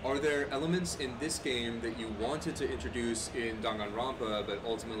 Are there elements in this game that you wanted to introduce in Danganronpa but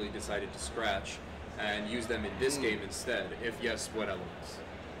ultimately decided to scratch and use them in this game instead? If yes, what elements?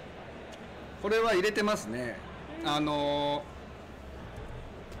 これは入れてますね。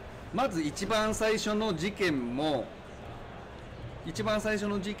まず一番最初の事件も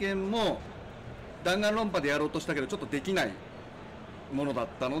弾丸論破でやろうとしたけどちょっとできないものだっ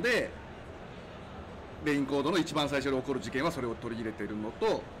たので、レインコードの一番最初に起こる事件はそれを取り入れているの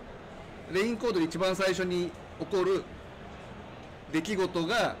と、レインコードで一番最初に起こる出来事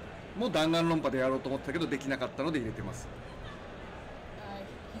がもう弾丸論破でやろうと思ったけどできなかったので入れてます。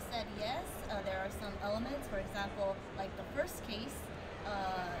He said yes, there are some elements, for example, like the first case,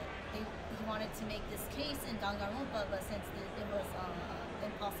 he wanted to make this case in Danganronpa, but since it was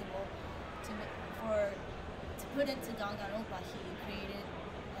impossible to put into Danganronpa, he created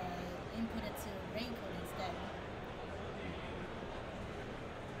input it to rain code instead.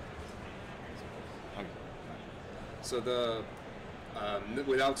 So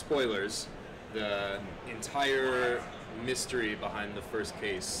without spoilers, the entire mystery behind the first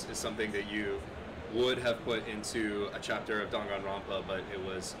case is something that you would have put into a chapter of Danganronpa, but it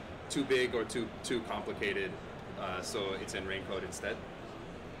was too big or too complicated, so it's in rain code instead.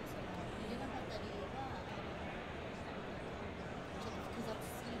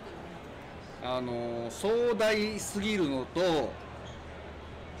 壮大すぎるのと、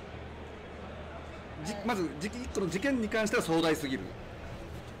まず1個の事件に関しては壮大すぎる、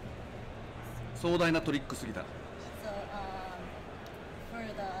壮大なトリックすぎた。So for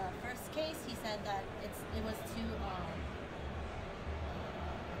the first case, he said that it was too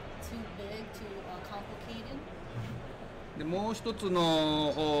big, too complicated. でもう一つ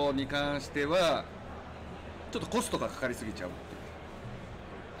の方に関してはちょっとコストがかかりすぎちゃう。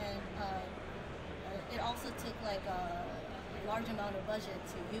It also took like a large amount of budget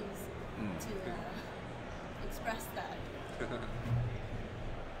to use to express that.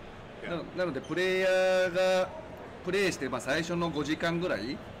 なのでプレイヤーがプレイして、最初の5時間ぐら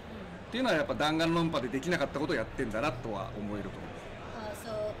いっていうのはやっぱ弾丸論破でできなかったことをやってんだなとは思えると思います。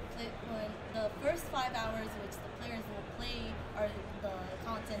So when the first 5 hours which the players will play are the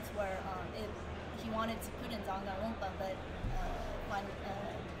contents where he wanted to put in Danganronpa but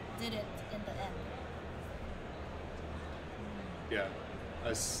didn't in the end. Yeah,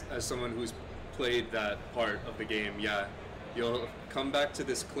 as someone who's played that part of the game, yeah, you'll come back to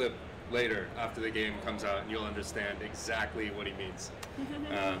this clip later after the game comes out and you'll understand exactly what he means.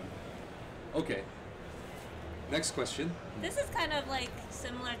 Okay, Next question. This is kind of like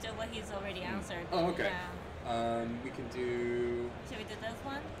similar to what he's already answered. Oh, okay. Yeah. We can do. Should we do this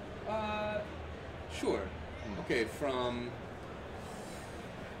one? Sure. Okay, from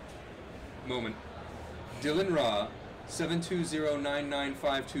moment. Dylan Ra,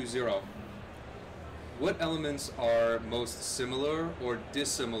 720995520. What elements are most similar or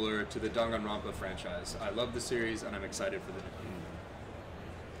dissimilar to the Danganronpa franchise? I love the series and I'm excited for the new.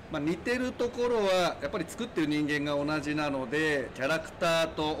 まあ似てるところはやっぱり作ってる人間が同じなので、キャラクター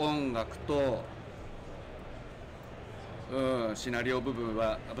と音楽と、シナリオ部分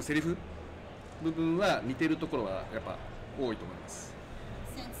はやっぱセリフ部分は似てるところはやっぱ多いと思います。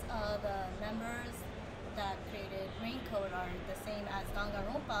Since the members that created Raincoat are the same as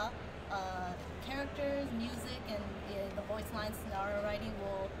Danganronpa, characters, music, and the voice lines scenario writing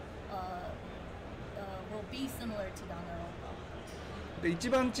will be similar to Danganronpa. で一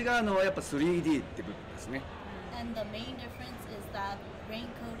番違うのはやっぱ 3D って部分ですね。And the main difference is that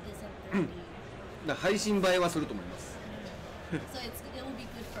Raincoat isn't 3D. だから配信映えはすると思います。So it will be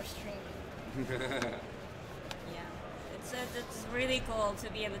good for streaming. Yeah. It's really cool to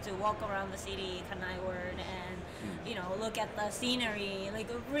be able to walk around the city, Kanai-word, and you know, look at the scenery,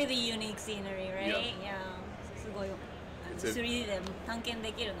 like a really unique scenery, right? Yeah. すごい3D で探検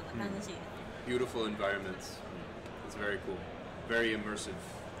できるのが楽しい。Beautiful environments. It's very cool. Very immersive.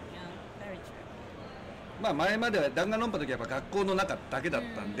 Yeah, very true. まあ前までは弾丸論破の時はやっぱ学校の中だけだっ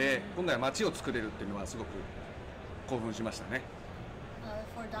たんで、今回は街を作れるっていうのはすごく興奮しましたね。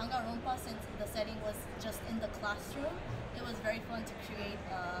For Danganronpa, since the setting was just in the classroom, it was very fun to create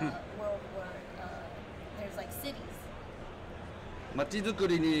a world where there's like cities. 街づく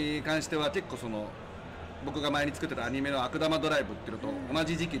りに関しては結構その僕が前に作ってたアニメの悪玉ドライブっていうのと同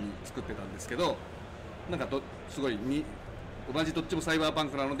じ時期に作ってたんですけど、なんかすごい同じどっちもサイバーパン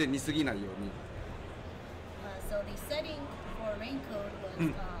クなので似すぎないように。So the setting for Raincoat was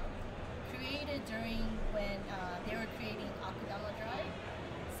created during when they were creating Akudama Drive.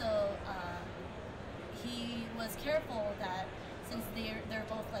 So he was careful that since they're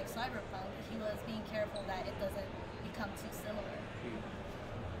both like cyberpunk, he was being careful that it doesn't become too similar.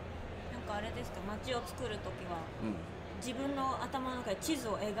 なんかあれですか、街を作るときは、自分の頭の中で地図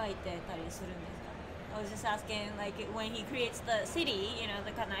を描いてたりするんですか？ I was just asking, like when he creates the city, you know,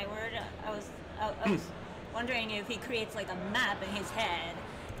 the Kanai word, I was wondering if he creates like a map in his head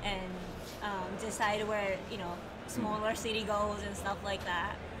and decide where, you know, smaller city goes and stuff like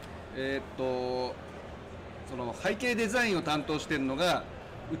that. その背景デザインを担当しているのが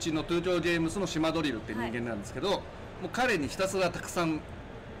うちの東京ゲームスの島ドリルっていう人間なんですけど、もう彼にひたすらたくさん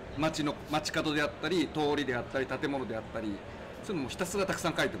街角であったり通りであったり建物であったりそういうのもひたすらたくさ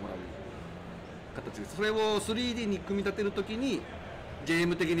ん描いてもらう形です。それを 3D に組み立てるときにゲー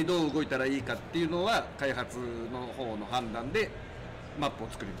ム的にどう動いたらいいかっていうのは開発の方の判断でマップを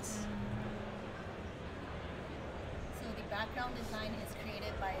作ります。So the background design is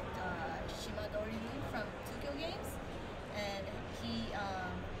created by Shimadori from Tokyo Games, and he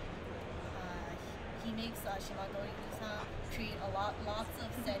makes Shimadori-san create lots of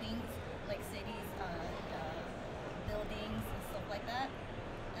settings like cities, buildings, and stuff like that.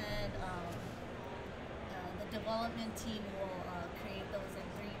 And the development team will create those in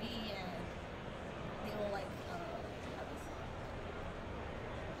 3D, and they will like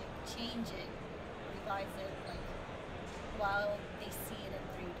change it, revise it, like while they see it in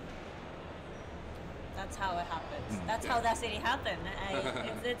 3D. That's how it happens. That's how that city happened.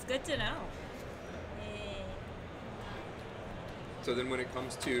 It's good to know. So then when it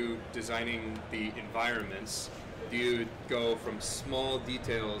comes to designing the environments, do you go from small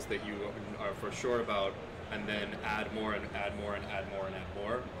details that you are for sure about and then add more and add more and add more and add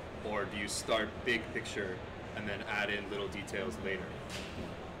more? Or do you start big picture and then add in little details later?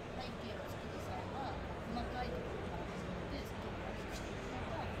 背景を作る際は細かいところから始めてそこからしていくの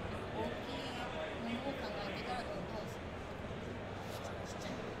が大きいものを考えてからどんどんちっちゃ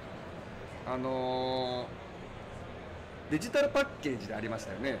いデジタルパッケージでありまし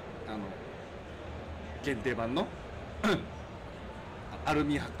たよね。限定版のアル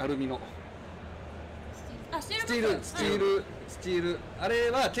ミのスチールあれ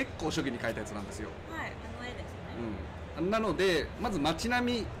は結構初期に描いたやつなんですよ。はい、あの絵ですね。なのでまず街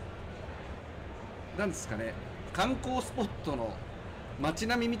並みなんですかね、観光スポットの街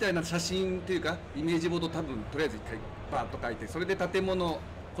並みみたいな写真っていうかイメージボード多分とりあえず一回バーッと描いて、それで建物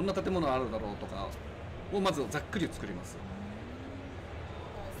こんな建物あるだろうとかをまずざっくり作ります。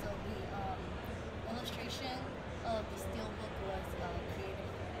So the illustration of the steelbook was created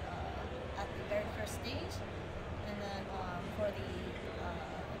at the very first stage, and then for the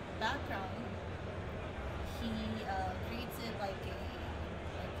background, he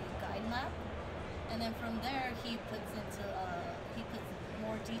map, and then from there he puts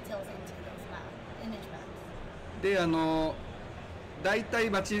more details into those image maps. で大体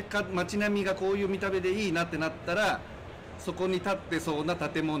街並みがこういう見た目でいいなってなったら、そこに立ってそうな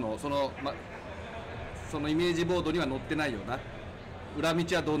建物、そのイメージボードには載ってないような裏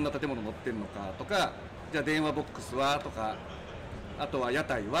道はどんな建物載ってるのかとか、じゃあ電話ボックスはとか、あとは屋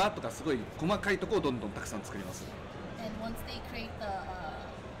台はとか、すごい細かいところをどんどんたくさん作ります。And once they create the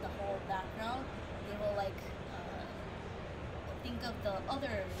whole background, they will think of the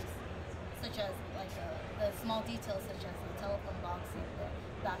others, such as the small details such as the telephone box and the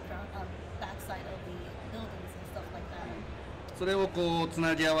backside of the buildings and stuff like that. それをこうつ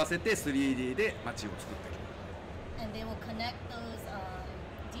なぎ合わせて 3D で街を作っていく。And they will connect those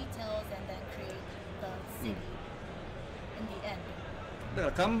details and then create the city in the end. だ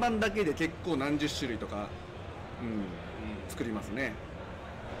から看板だけで結構何十種類とか、作りますね。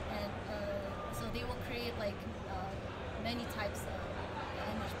And so they will create many types of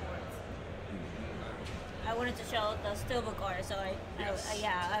image boards. I wanted to show the steelbook art, so I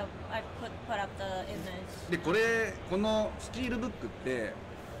put up the image. でこのスチールブックって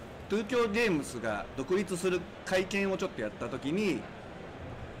東京ゲームスが独立する会見をちょっとやった時に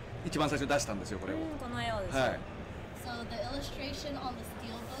一番最初に出したんですよ、これを。この絵をですね。はい。So the illustration on the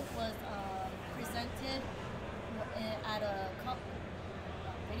steelbook was presented at a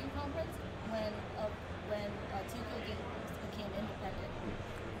video conference when Tokyo Games became independent.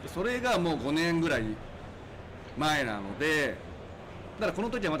 それがもう5年ぐらい前なので、だからこの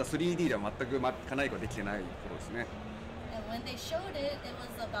時はまだ 3D では全くかなりができてない頃ですね。And when they showed it, it was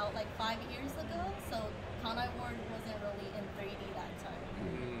about 5 years ago, so Kanai World wasn't really in 3D that time.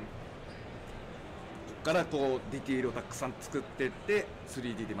 ここからこうディティールをたくさん作っていって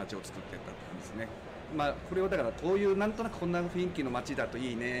 3D で街を作っていったって感じですね。まあこれをだからこういうなんとなくこんな雰囲気の街だと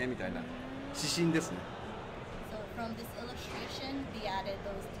いいねみたいな指針ですね。So from this illustration, they added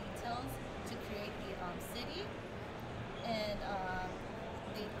those details to create the city, and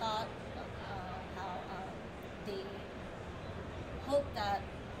they thought how they hope that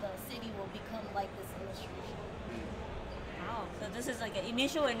the city will become like this illustration. Wow, so this is like an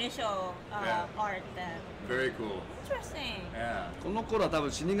initial art then. Very cool. Interesting. Yeah. この頃は多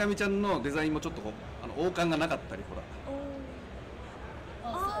分死神ちゃんのデザインもちょっと王冠がなかったりほら。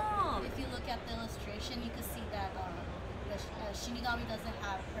Also, if you look at the illustration, you can see that the Shinigami doesn't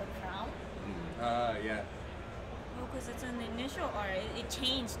have her crown. Yeah. Oh, because it's an initial art. It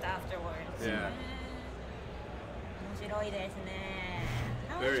changed afterwards. Yeah. 面白いですね。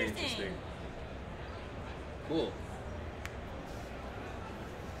How Very interesting. interesting. Cool.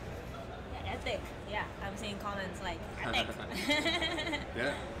 Yeah, ethic. Yeah, I'm seeing comments like ethic.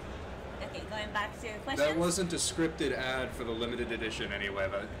 Yeah. Okay, going back to questions. That wasn't a scripted ad for the limited edition anyway,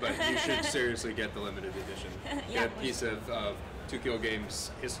 but you should seriously get the limited edition. Yeah, Get a piece of Tokyo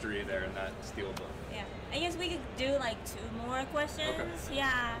Games history there in that steelbook. Yeah, I guess we could do like 2 more questions. Okay.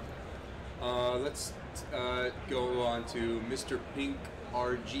 Yeah. Let's go on to Mr. Pink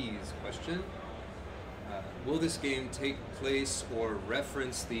RG's question. Will this game take place or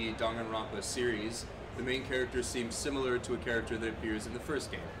reference the Danganronpa series? The main character seems similar to a character that appears in the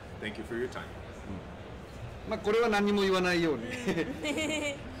first game. Thank you for your time. まあこれは何も言わないように。We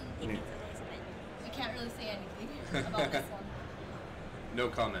can't really say anything about this one. No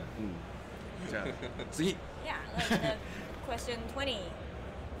comment. じゃあ次。Yeah, like the question 20.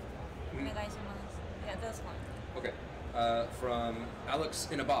 お願いします。Yeah, this one. Okay. From Alex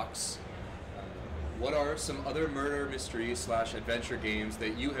in a Box. What are some other murder mystery / adventure games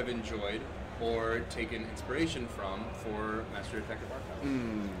that you have enjoyed or taken inspiration from for Master Detective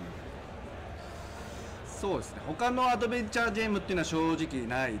Archive? そうですね。他のアドベンチャーゲームっていうのは正直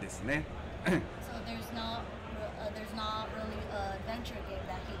ないですね。So there's not really an adventure game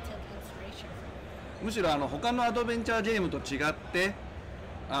that he took inspiration from. むしろ他のアドベンチャーゲームと違って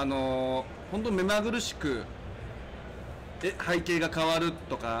本当目まぐるしく背景が変わる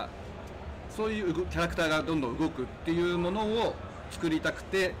とかそういうキャラクターがどんどん動くっていうものを作りたく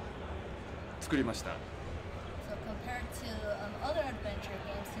て作りました。So compared to other adventure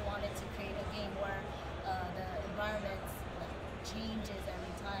games, he wanted to create a game where the environment changes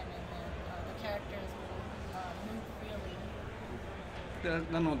every time, and then the characters will move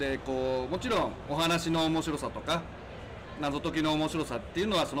freely. なのでこうもちろんお話の面白さとか謎解きの面白さっていう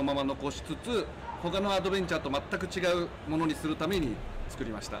のはそのまま残しつつ他のアドベンチャーと全く違うものにするために作り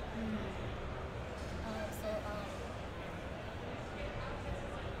ました。So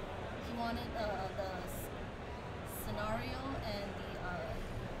he wanted the scenario and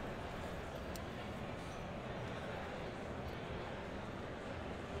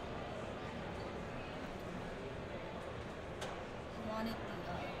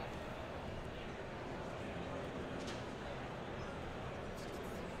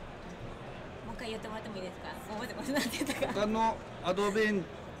ってもらってもいいですか？覚えてます？なんて言ったか。他のアドベン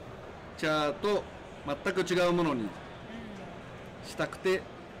チャーと全く違うものにしたくて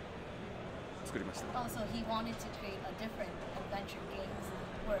作りました。 Oh, so he wanted to create a different adventure games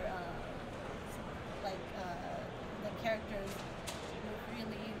where like the characters would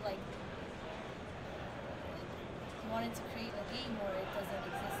really like he wanted to create a game where it doesn't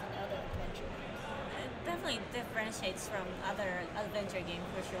exist in other adventure games. It definitely differentiates from other adventure games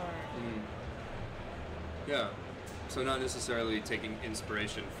for sure. Yeah. So not necessarily taking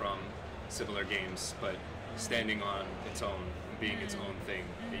inspiration from similar games, but standing on its own, being its own thing,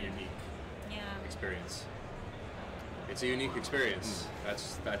 a unique Yeah. experience. It's a unique experience.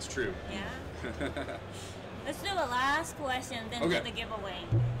 That's true. Yeah. Let's do the last question, then Okay. do the giveaway.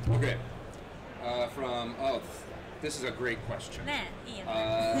 Okay. This is a great question. ね、いいよ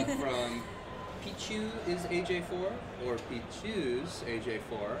ね。 From Pichu is AJ4 or Pichu's AJ4,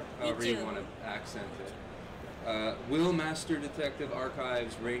 however you Pichu. want to accent it. Will Master Detective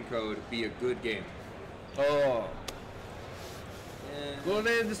Archives Raincode be a good game? ああこ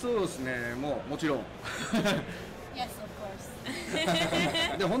れでそうですね、もちろん Yes, of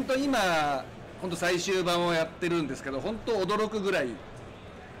course. で本当今本当最終版をやってるんですけど、本当驚くぐらい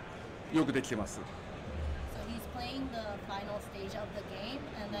よくできてます。 So he's playing the final stage of the game,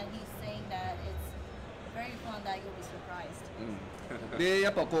 and then he's saying that it's very fun that you'll be surprised. でや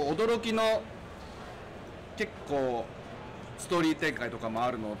っぱこう驚きの結構ストーリー展開とかも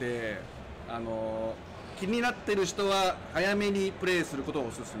あるので、気になってる人は早めにプレイすることを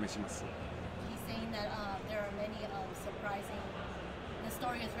お勧めします。 He's saying that there are many surprising. The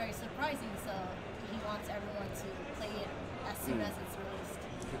story is very surprising, so he wants everyone to play it as soon as it's released.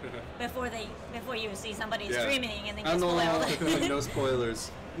 Before you see somebody Yeah. streaming and then get spoiled. No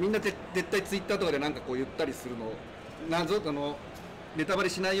spoilers. みんな絶対ツイッターとかでなんかこう言ったりするの、ネタバレ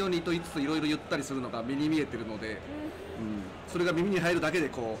しないようにと言いつついろいろ言ったりするのが目に見えてるので、それが耳に入るだけで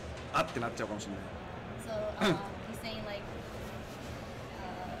こうあってなっちゃうかもしれない。 So he's saying like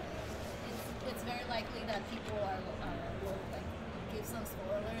it's very likely that people will like give some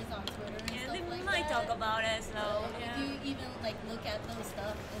spoilers on Twitter and Yeah, stuff they like might that. talk about it, so So if yeah. you even like look at those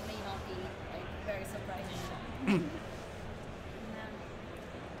stuff, it may not be like very surprising.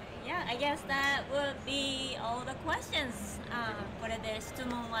 Yeah, I guess that would be all the questions. これで質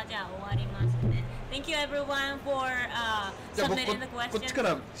問はじゃあ終わりますね。Thank you everyone for じゃあ僕 submitting the こっ questions. ちか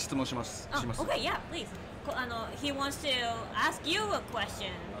ら質問します。 Okay, yeah, please. He wants to ask you a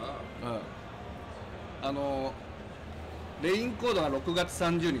question. レインコードが6月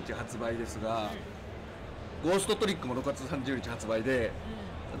30日発売ですが、ゴーストトリックも6月30日発売で、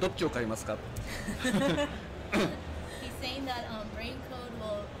どっちを買いますか？ He's saying that Raincode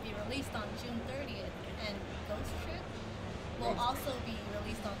will be released on June 30th, and Ghost Ship will also be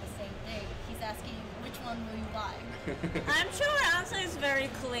released on the same day. He's asking which one will you buy? I'm sure our answer is very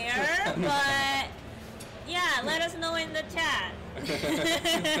clear, but yeah, let us know in the chat.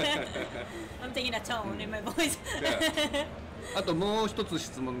 I'm taking a tone in my voice. あともう一つ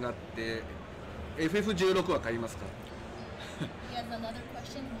質問があって、FF16 は買いますか？ He has another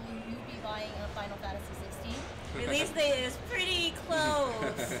question. Will you be buying a Final Fantasy 16? Release date is pretty close,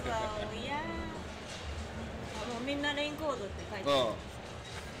 so yeah. もうみんなレインコードって書いてある。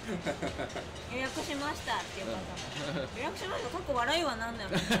予約しましたっていう方も。予約しました。かっこ笑いはなんだよ。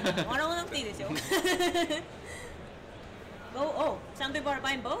笑わなくていいですよ。Oh, some people are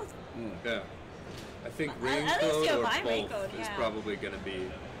buying both. Yeah. I think At least Raincode you're or buying both Raincode, is yeah. probably going to be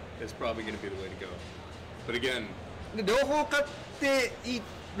the way to go. But again, で両方買っていい、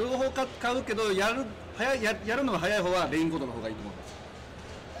両方買うけどやるのが早い方はレインコードの方がいいと思います。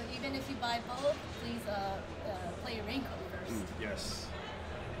 Even if you buy both, please play Raincode first. yes.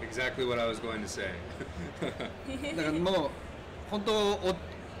 Exactly what I was going to say. だからもう本当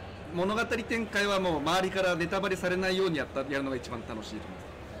物語展開はもう周りからネタバレされないようにやるのが一番楽しいと思いま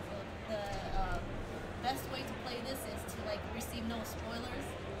す。 The best way to play this is to like receive no spoilers.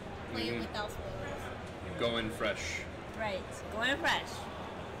 Play it without spoilers. Go in fresh. Right, going fresh.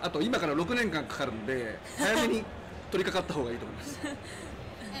 あと今から6年間かかるんで早めに取り掛かった方がいいと思います。 And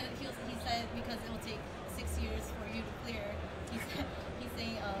he said because it will take 6 years for you to clear. He's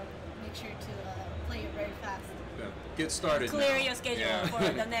saying make sure to play it very fast. Yeah. Get started. Clear now. your schedule Yeah. for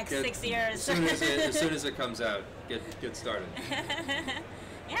the next 6 years. As soon as it comes out, get started.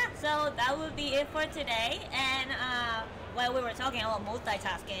 Yeah, so that would be it for today. And while we were talking about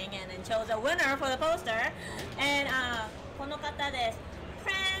multitasking, and then chose a winner for the poster. And この方です。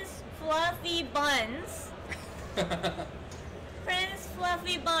Prince Fluffy Buns. Prince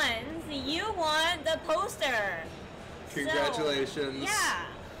Fluffy Buns, you won the poster. Congratulations. So, yeah,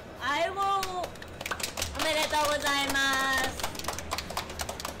 I will おめでとうございます。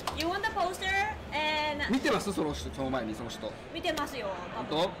You want the poster? And 見てます？その人、その前にその人。見てますよ。本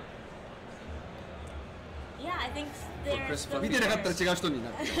当？ Yeah, I think there's 見てなかったら違う人にな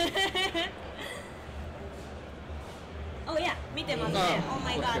る。Oh yeah, 見てますね。Oh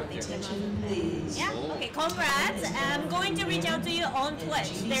my god, 見てます。Yeah, okay, congrats. I'm going to reach out to you on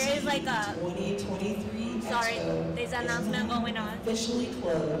Twitch. There is like a... Sorry, there's an announcement going on. Officially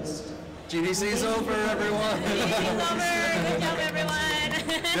closed. GDC's over, everyone. GDC's over. Good job, everyone.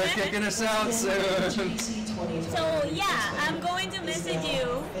 They're kicking us out soon. So yeah, I'm going to message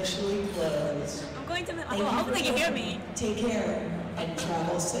you. Officially closed. I'm going to... Oh, hopefully you hear me. Take care and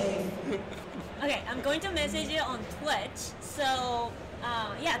travel safe. Okay, I'm going to message you on Twitch. So,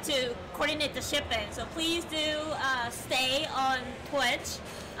 yeah, to coordinate the shipping. So please do stay on Twitch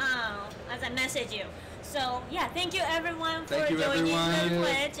as I message you. So, yeah, thank you everyone for Thank you, joining everyone. the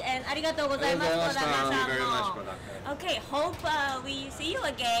Twitch. And ありがとうございます。Thank you very much, Kodaka. Okay, hope we see you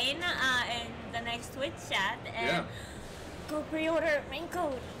again in the next Twitch chat. And Yeah. go pre-order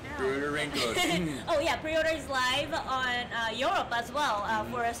Raincoat now. Pre-order Raincoat. Oh yeah, pre-order is live on Europe as well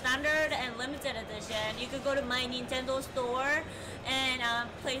for a standard and limited edition. You could go to my Nintendo store and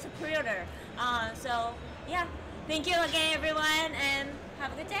place a pre-order. So yeah, thank you again everyone and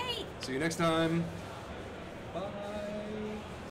have a good day. See you next time. Bye.